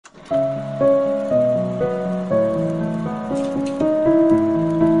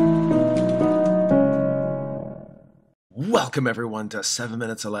Welcome everyone to 7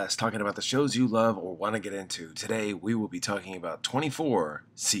 Minutes or Less, talking about the shows you love or want to get into. Today we will be talking about 24,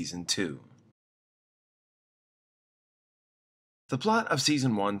 Season 2. The plot of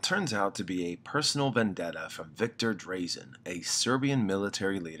Season 1 turns out to be a personal vendetta from Viktor Drazen, a Serbian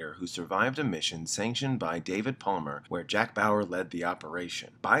military leader who survived a mission sanctioned by David Palmer where Jack Bauer led the operation.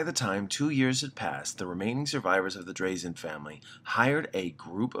 By the time 2 years had passed, the remaining survivors of the Drazen family hired a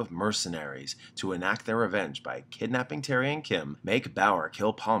group of mercenaries to enact their revenge by kidnapping Terry and Kim, make Bauer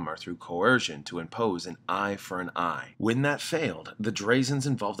kill Palmer through coercion to impose an eye for an eye. When that failed, the Drazens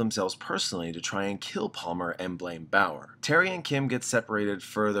involved themselves personally to try and kill Palmer and blame Bauer. Terry and Kim get separated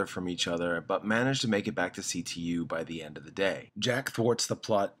further from each other, but manage to make it back to CTU by the end of the day. Jack thwarts the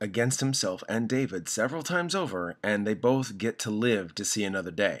plot against himself and David several times over, and they both get to live to see another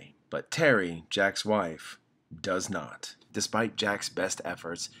day. But Terry, Jack's wife, does not. Despite Jack's best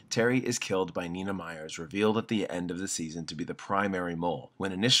efforts, Terry is killed by Nina Myers, revealed at the end of the season to be the primary mole,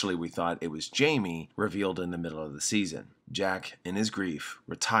 when initially we thought it was Jamie, revealed in the middle of the season. Jack, in his grief,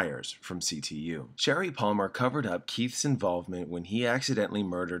 retires from CTU. Sherry Palmer covered up Keith's involvement when he accidentally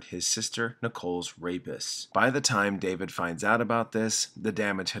murdered his sister Nicole's rapist. By the time David finds out about this, the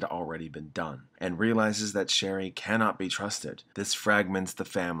damage had already been done, and realizes that Sherry cannot be trusted. This fragments the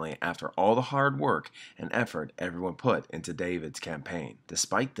family after all the hard work and effort everyone put into David's campaign.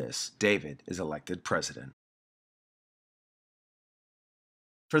 Despite this, David is elected president.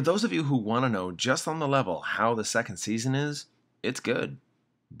 For those of you who want to know just on the level how the second season is, it's good.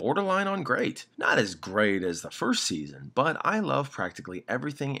 Borderline on great. Not as great as the first season, but I love practically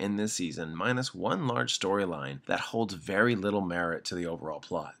everything in this season minus one large storyline that holds very little merit to the overall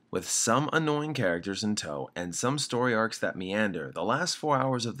plot. With some annoying characters in tow and some story arcs that meander, the last 4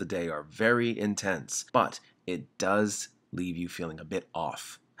 hours of the day are very intense, but it does leave you feeling a bit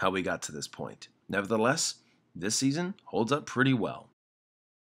off how we got to this point. Nevertheless, this season holds up pretty well.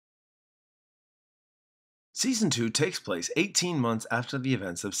 Season 2 takes place 18 months after the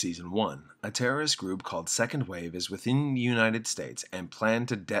events of Season 1. A terrorist group called Second Wave is within the United States and plan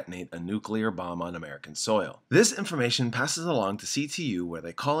to detonate a nuclear bomb on American soil. This information passes along to CTU where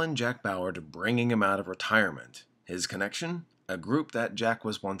they call in Jack Bauer to bringing him out of retirement. His connection? A group that Jack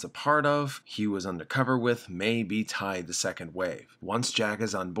was once a part of, he was undercover with, may be tied to Second Wave. Once Jack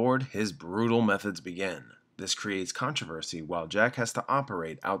is on board, his brutal methods begin. This creates controversy while Jack has to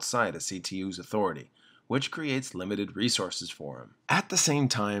operate outside of CTU's authority, which creates limited resources for him. At the same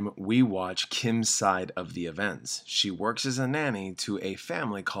time, we watch Kim's side of the events. She works as a nanny to a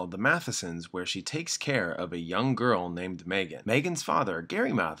family called the Mathesons where she takes care of a young girl named Megan. Megan's father,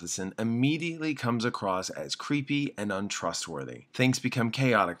 Gary Matheson, immediately comes across as creepy and untrustworthy. Things become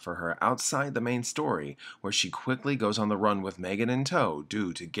chaotic for her outside the main story, where she quickly goes on the run with Megan in tow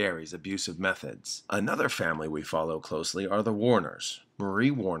due to Gary's abusive methods. Another family we follow closely are the Warners.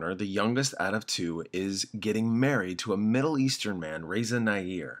 Marie Warner, the youngest out of two, is getting married to a Middle Eastern man, Reza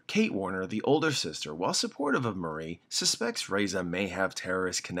Nair. Kate Warner, the older sister, while supportive of Marie, suspects Reza may have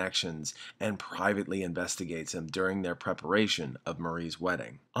terrorist connections and privately investigates him during their preparation of Marie's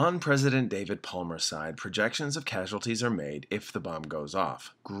wedding. On President David Palmer's side, projections of casualties are made if the bomb goes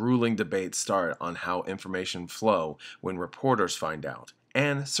off. Grueling debates start on how information flow when reporters find out,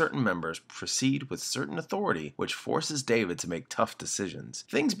 and certain members proceed with certain authority, which forces David to make tough decisions.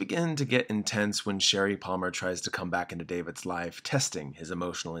 Things begin to get intense when Sherry Palmer tries to come back into David's life, testing his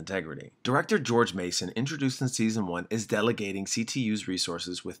emotional integrity. Director George Mason, introduced in Season 1, is delegating CTU's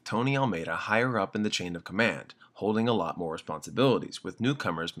resources with Tony Almeida higher up in the chain of command, holding a lot more responsibilities, with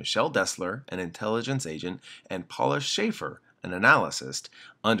newcomers Michelle Dessler, an intelligence agent, and Paula Schaefer, an analyst,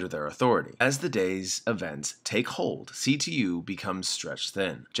 under their authority. As the day's events take hold, CTU becomes stretched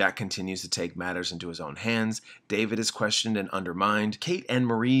thin. Jack continues to take matters into his own hands, David is questioned and undermined, Kate and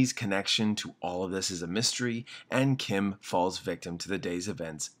Marie's connection to all of this is a mystery, and Kim falls victim to the day's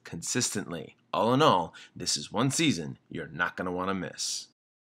events consistently. All in all, this is one season you're not going to want to miss.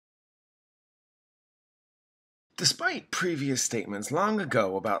 Despite previous statements long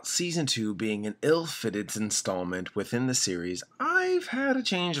ago about Season 2 being an ill-fitted installment within the series, I've had a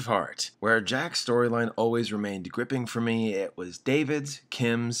change of heart. Where Jack's storyline always remained gripping for me, it was David's,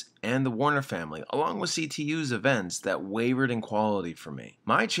 Kim's, and the Warner family, along with CTU's events, that wavered in quality for me.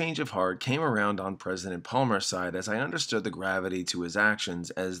 My change of heart came around on President Palmer's side as I understood the gravity to his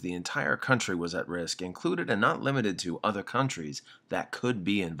actions as the entire country was at risk, included and not limited to other countries that could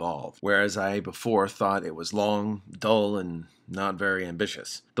be involved, whereas I before thought it was long, dull, and not very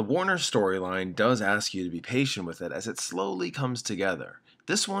ambitious. The Warner storyline does ask you to be patient with it as it slowly comes together.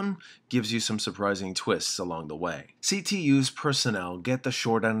 This one gives you some surprising twists along the way. CTU's personnel get the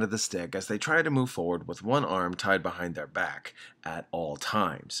short end of the stick as they try to move forward with one arm tied behind their back at all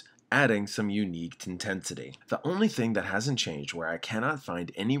times, adding some unique intensity. The only thing that hasn't changed, where I cannot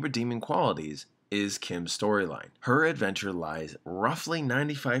find any redeeming qualities, is Kim's storyline. Her adventure lies roughly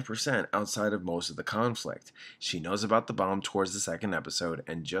 95% outside of most of the conflict. She knows about the bomb towards the second episode,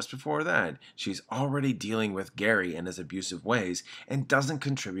 and just before that, she's already dealing with Gary and his abusive ways and doesn't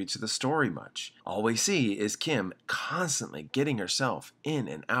contribute to the story much. All we see is Kim constantly getting herself in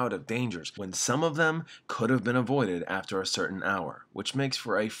and out of dangers when some of them could have been avoided after a certain hour, which makes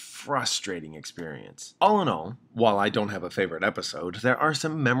for a frustrating experience. All in all, while I don't have a favorite episode, there are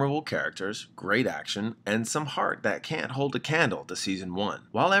some memorable characters, great action, and some heart that can't hold a candle to Season 1.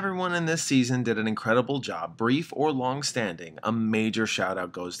 While everyone in this season did an incredible job, brief or long-standing, a major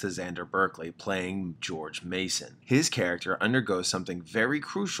shout-out goes to Xander Berkeley playing George Mason. His character undergoes something very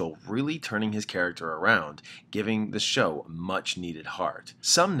crucial, really turning his character around, giving the show much-needed heart.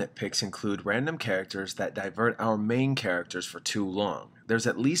 Some nitpicks include random characters that divert our main characters for too long. There's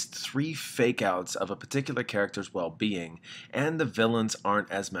at least 3 fake-outs of a particular character's well-being, and the villains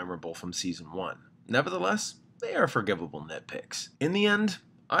aren't as memorable from Season 1. Nevertheless, they are forgivable nitpicks. In the end,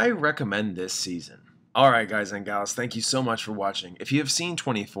 I recommend this season. Alright guys and gals, thank you so much for watching. If you have seen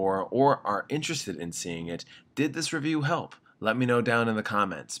 24 or are interested in seeing it, did this review help? Let me know down in the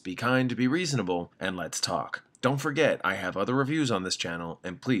comments. Be kind, be reasonable, and let's talk. Don't forget, I have other reviews on this channel,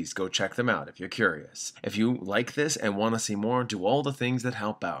 and please go check them out if you're curious. If you like this and want to see more, do all the things that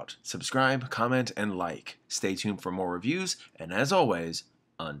help out. Subscribe, comment, and like. Stay tuned for more reviews, and as always,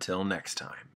 until next time.